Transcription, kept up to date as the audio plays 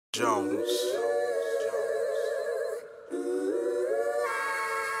Jones.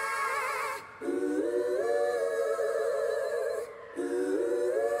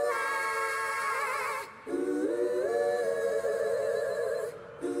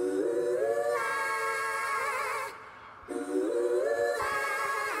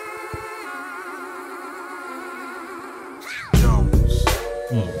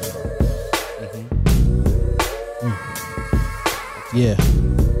 Yeah.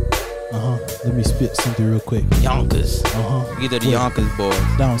 Let me spit something real quick. Yonkers. Either the Yonkers boys.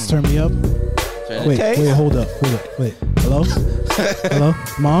 Downs, turn me up. Wait, hold up. Wait. Hello? Hello?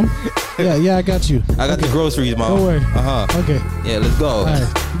 Mom? Yeah, I got you. I got the groceries, Mom. Don't worry. Okay. Yeah, let's go. All right.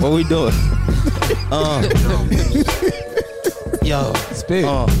 What we doing? Yo. Spit.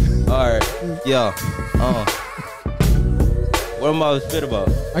 Alright. Yo. What am I spit about?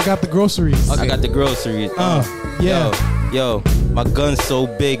 I got the groceries. I got the groceries. Yeah. Yo, my gun's so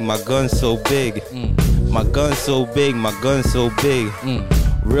big, my gun's so big. My gun's so big, my gun's so big.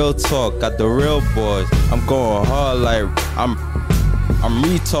 Real talk, got the real boys. I'm going hard like I'm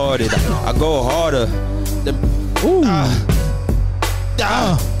retarded. I go harder. Ooh.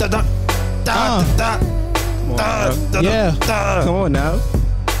 Yeah. Come on now.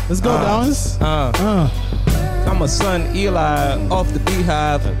 Let's go, Downs. I'm a son Eli off the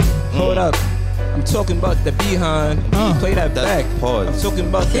Beehive. Hold up. I'm talking about the behind. Play that back. Pause. I'm talking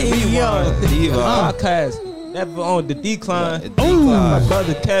about the rewind. Podcast. Never on the decline. My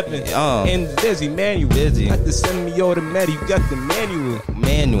brother Kevin and there's Emmanuel. Got the semi-automatic. You got the manual.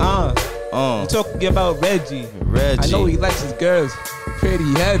 I'm talking about Reggie. I know he likes his girls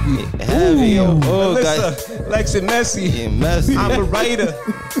pretty heavy. Melissa likes it messy. Messy. I'm a writer.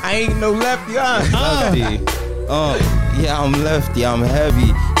 I ain't no lefty. Yeah, I'm lefty, I'm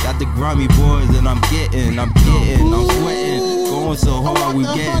heavy. Got the grimy boys and I'm sweating. Going so hard, we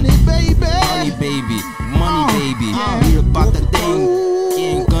getting honey baby, money baby. We about the thing,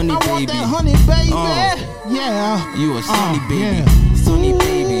 getting gunny baby. Yeah. You a sunny baby, sunny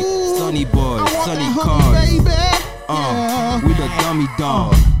baby, sunny boy, sunny cars. We the dummy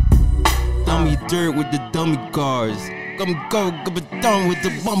dog, dummy dirt with the dummy cars. Come go, done with the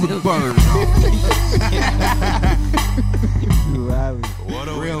bumblebird.